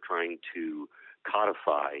Republicans are trying to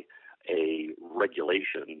codify a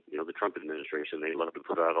regulation. The Trump administration, they love to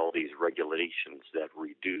put out all these regulations that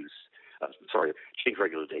change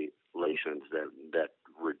regulations that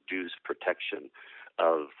reduce protection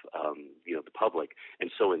of the public.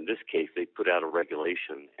 And so in this case, they put out a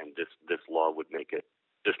regulation, and this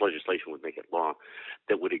legislation would make it law,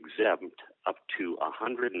 that would exempt up to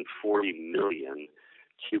 140 million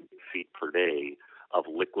cubic feet per day of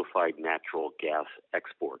liquefied natural gas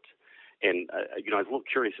exports. And I was a little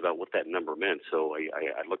curious about what that number meant, so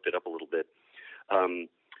I looked it up a little bit.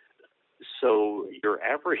 So your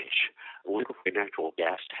average liquefied natural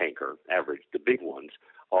gas tanker, the big ones,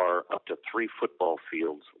 are up to 3 football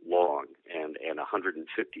fields long and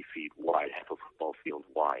 150 feet wide, half a football field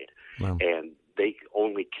wide. Wow. And they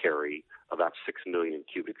only carry about 6 million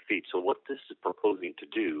cubic feet. So what this is proposing to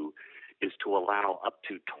do is to allow up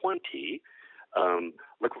to 20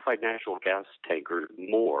 liquefied natural gas tankers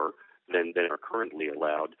more than are currently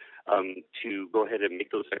allowed to go ahead and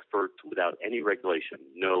make those exports without any regulation,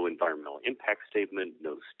 no environmental impact statement,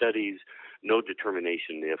 no studies, no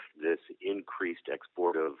determination if this increased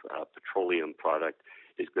export of petroleum product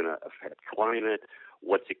is going to affect climate,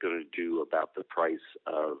 what's it going to do about the price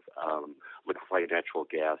of liquefied natural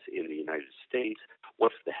gas in the United States,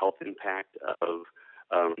 what's the health impact of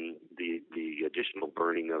the additional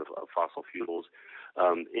burning of fossil fuels.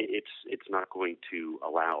 It's not going to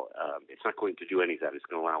allow. It's not going to do any of that. It's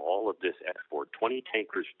going to allow all of this export, 20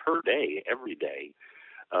 tankers per day, every day,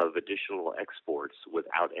 of additional exports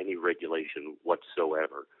without any regulation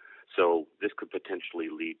whatsoever. So this could potentially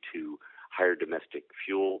lead to higher domestic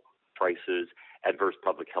fuel prices, adverse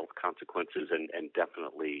public health consequences, and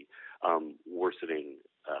definitely worsening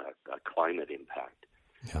climate impact.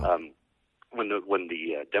 Yeah. When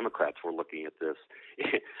the Democrats were looking at this,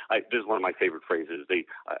 this is one of my favorite phrases. This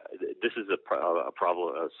is a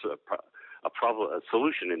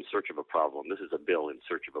solution in search of a problem. This is a bill in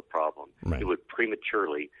search of a problem. Right. It would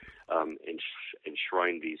prematurely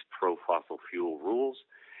enshrine these pro-fossil fuel rules,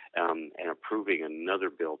 and approving another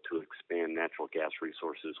bill to expand natural gas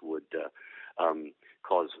resources would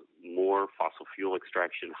cause more fossil fuel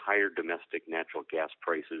extraction, higher domestic natural gas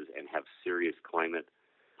prices, and have serious climate,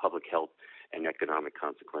 public health, and economic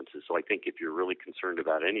consequences. So I think if you're really concerned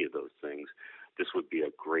about any of those things, this would be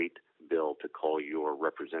a great bill to call your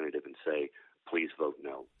representative and say, please vote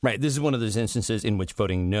no. Right. This is one of those instances in which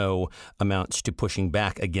voting no amounts to pushing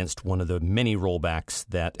back against one of the many rollbacks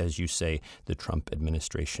that, as you say, the Trump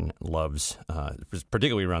administration loves,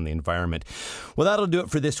 particularly around the environment. Well, that'll do it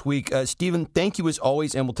for this week. Stephen, thank you as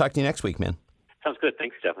always, and we'll talk to you next week, man. Sounds good.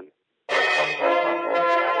 Thanks, Stephen.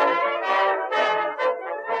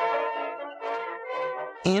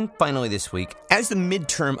 And finally this week, as the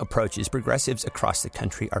midterm approaches, progressives across the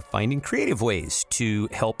country are finding creative ways to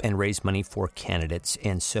help and raise money for candidates.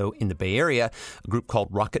 And so in the Bay Area, a group called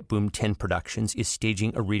Rocket Boom 10 Productions is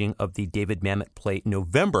staging a reading of the David Mamet play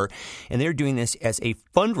November. And they're doing this as a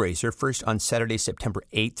fundraiser, first on Saturday, September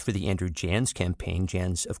 8th for the Andrew Jans campaign.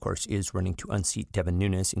 Jans, of course, is running to unseat Devin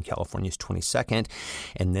Nunes in California's 22nd.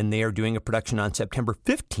 And then they are doing a production on September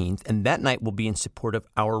 15th. And that night will be in support of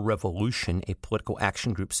Our Revolution, a political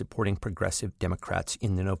action group supporting progressive Democrats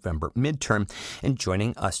in the November midterm. And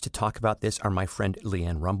joining us to talk about this are my friend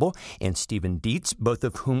Leanne Rumble and Stephen Dietz, both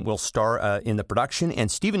of whom will star in the production.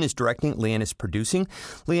 And Stephen is directing, Leanne is producing.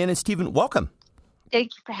 Leanne and Stephen, welcome.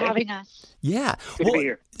 Thank you for having us. Yeah. Good to be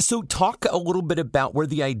here. So talk a little bit about where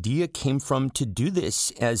the idea came from to do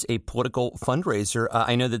this as a political fundraiser.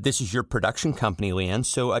 I know that this is your production company, Leanne,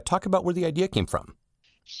 so talk about where the idea came from.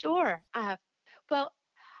 Sure. Well,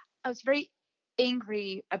 I was very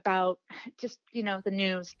angry about just, the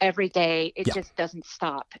news every day. It just doesn't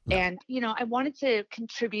stop. No. And, I wanted to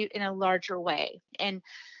contribute in a larger way. And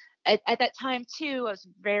at that time, too, I was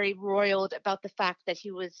very roiled about the fact that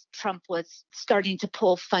Trump was starting to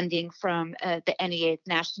pull funding from the NEA,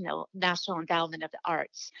 National Endowment of the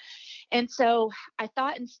Arts. And so I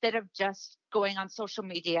thought, instead of just going on social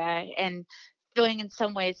media and feeling in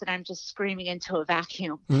some ways that I'm just screaming into a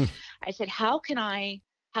vacuum, I said, how can I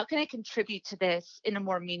contribute to this in a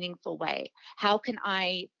more meaningful way? How can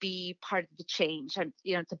I be part of the change?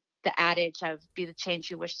 It's the adage of be the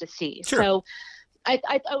change you wish to see. Sure. So I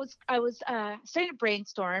was starting to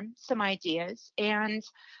brainstorm some ideas, and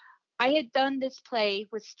I had done this play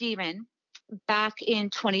with Stephen back in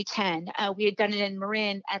 2010. We had done it in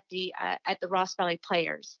Marin at the Ross Valley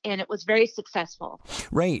Players, and it was very successful.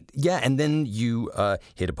 Right. Yeah. And then you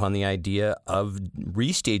hit upon the idea of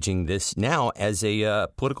restaging this now as a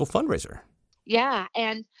political fundraiser. Yeah.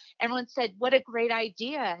 And everyone said, what a great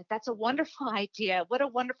idea. That's a wonderful idea. What a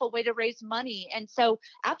wonderful way to raise money. And so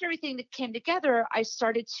after everything that came together, I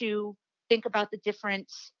started to think about the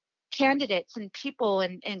different candidates and people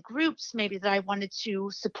and groups maybe that I wanted to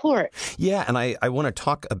support. Yeah, and I want to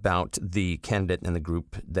talk about the candidate and the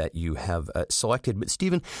group that you have selected. But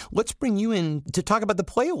Stephen, let's bring you in to talk about the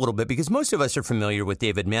play a little bit, because most of us are familiar with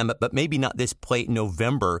David Mamet, but maybe not this play,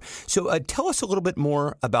 November. So tell us a little bit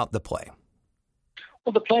more about the play.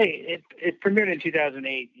 Well, the play, it premiered in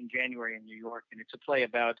 2008 in January in New York, and it's a play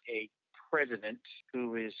about a president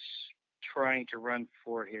who is trying to run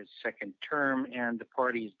for his second term, and the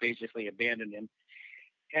party has basically abandoned him.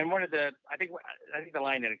 And I think the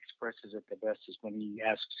line that expresses it the best is when he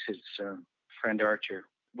asks his friend Archer,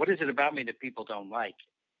 "What is it about me that people don't like?"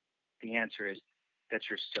 The answer is that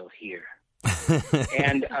you're still here.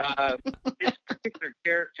 And this particular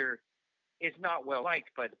character is not well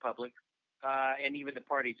liked by the public, and even the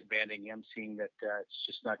party's abandoning him, seeing that it's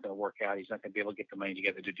just not going to work out. He's not going to be able to get the money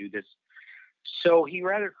together to do this. So he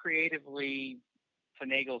rather creatively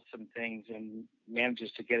finagles some things and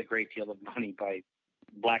manages to get a great deal of money by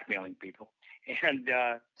blackmailing people. And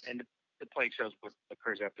the play shows what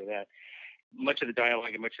occurs after that. Much of the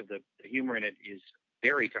dialogue and much of the humor in it is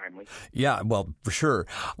very timely. Yeah, well, for sure.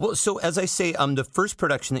 Well, so as I say, the first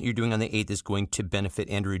production that you're doing on the 8th is going to benefit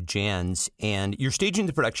Andrew Jans, and you're staging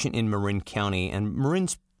the production in Marin County, and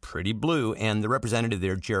Marin's pretty blue, and the representative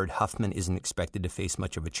there, Jared Huffman, isn't expected to face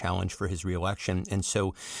much of a challenge for his reelection. And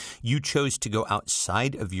so you chose to go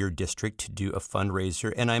outside of your district to do a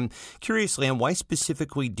fundraiser. And I'm curious, Leanne, why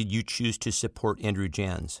specifically did you choose to support Andrew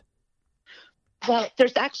Jans? Well,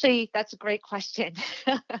 that's a great question.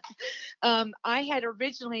 I had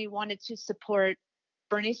originally wanted to support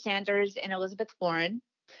Bernie Sanders and Elizabeth Warren,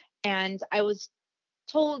 and I was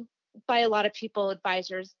told by a lot of people,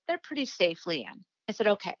 advisors, they're pretty safe, Leanne. I said,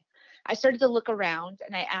 okay. I started to look around,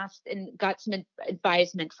 and I asked and got some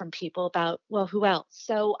advisement from people about, well, who else?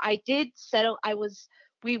 So I did settle.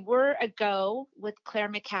 We were a go with Claire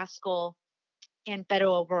McCaskill and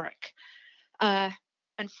Beto O'Rourke.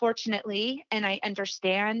 Unfortunately, and I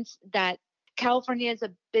understand that California is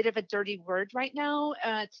a bit of a dirty word right now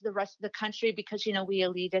to the rest of the country because, we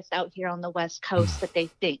elitists out here on the West Coast that they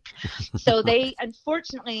think. So they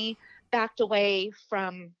unfortunately backed away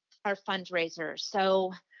from our fundraiser.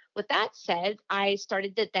 So with that said,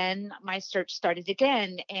 my search started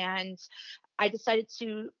again, and I decided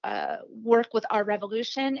to work with Our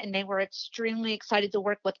Revolution, and they were extremely excited to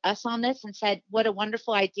work with us on this and said, what a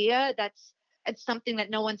wonderful idea. It's something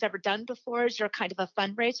that no one's ever done before. Is you're kind of a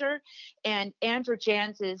fundraiser. And Andrew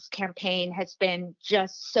Jans's campaign has been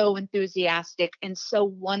just so enthusiastic and so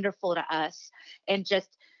wonderful to us, and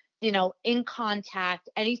just, in contact,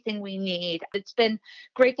 anything we need. It's been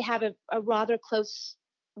great to have a rather close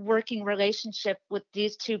working relationship with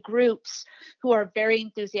these two groups who are very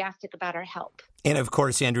enthusiastic about our help. And of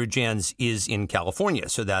course, Andrew Jans is in California,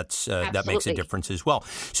 so that makes a difference as well.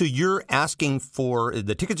 So you're asking for,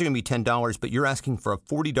 the tickets are going to be $10, but you're asking for a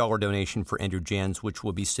 $40 donation for Andrew Jans, which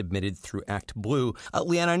will be submitted through Act Blue.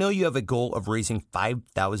 Leanne, I know you have a goal of raising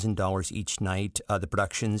 $5,000 each night. The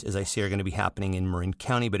productions, as I say, are going to be happening in Marin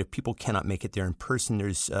County, but if people cannot make it there in person,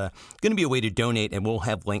 there's going to be a way to donate, and we'll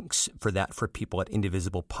have links for that for people at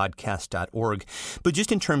indivisiblepodcast.org. But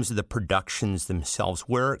just in terms of the productions themselves,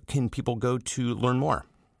 where can people go to learn more?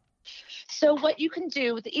 So what you can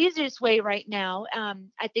do, the easiest way right now,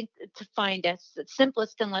 I think to find us, the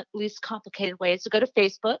simplest and least complicated way is to go to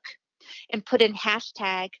Facebook and put in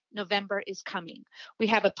hashtag November is coming. We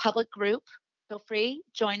have a public group. Feel free,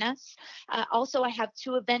 join us. Also, I have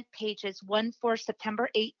 2 event pages, one for September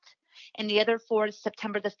 8th and the other for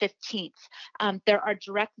September the 15th. There are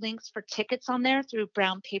direct links for tickets on there through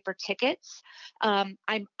Brown Paper Tickets. I'm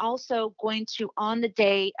also going to, on the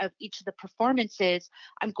day of each of the performances,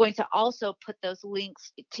 I'm going to also put those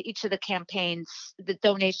links to each of the campaigns, the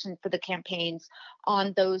donation for the campaigns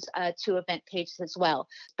on those 2 event pages as well.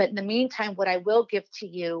 But in the meantime, what I will give to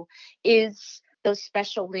you is those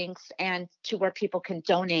special links and to where people can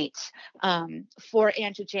donate for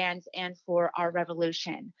Andrew Jans and for Our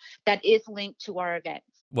Revolution. That is linked to our events.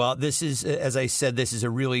 Well, this is, as I said, this is a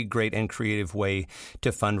really great and creative way to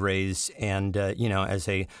fundraise. And, as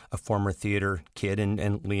a former theater kid, and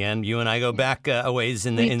Leanne, you and I go back a ways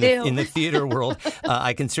in the theater world,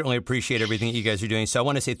 I can certainly appreciate everything that you guys are doing. So I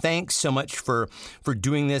want to say thanks so much for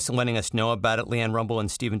doing this and letting us know about it. Leanne Rumble and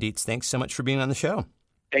Stephen Dietz, thanks so much for being on the show.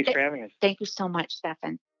 Thanks for having us. Thank you so much,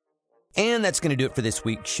 Stefan. And that's going to do it for this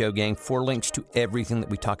week's show, gang. For links to everything that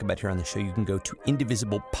we talk about here on the show, you can go to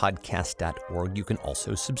indivisiblepodcast.org. You can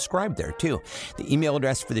also subscribe there, too. The email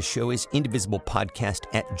address for the show is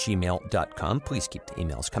indivisiblepodcast@gmail.com. Please keep the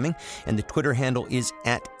emails coming. And the Twitter handle is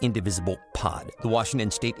 @indivisiblepod. The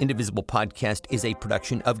Washington State Indivisible Podcast is a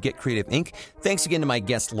production of Get Creative, Inc. Thanks again to my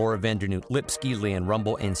guests, Laura Vandernoot-Lipsky, Leanne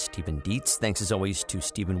Rumble, and Stephen Dietz. Thanks, as always, to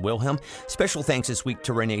Stephen Wilhelm. Special thanks this week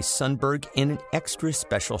to Renee Sundberg, and an extra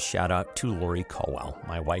special shout-out to Lori Caldwell,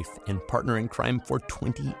 my wife and partner in crime for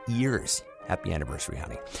 20 years. Happy anniversary,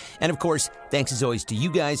 honey. And of course, thanks as always to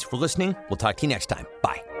you guys for listening. We'll talk to you next time.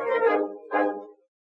 Bye.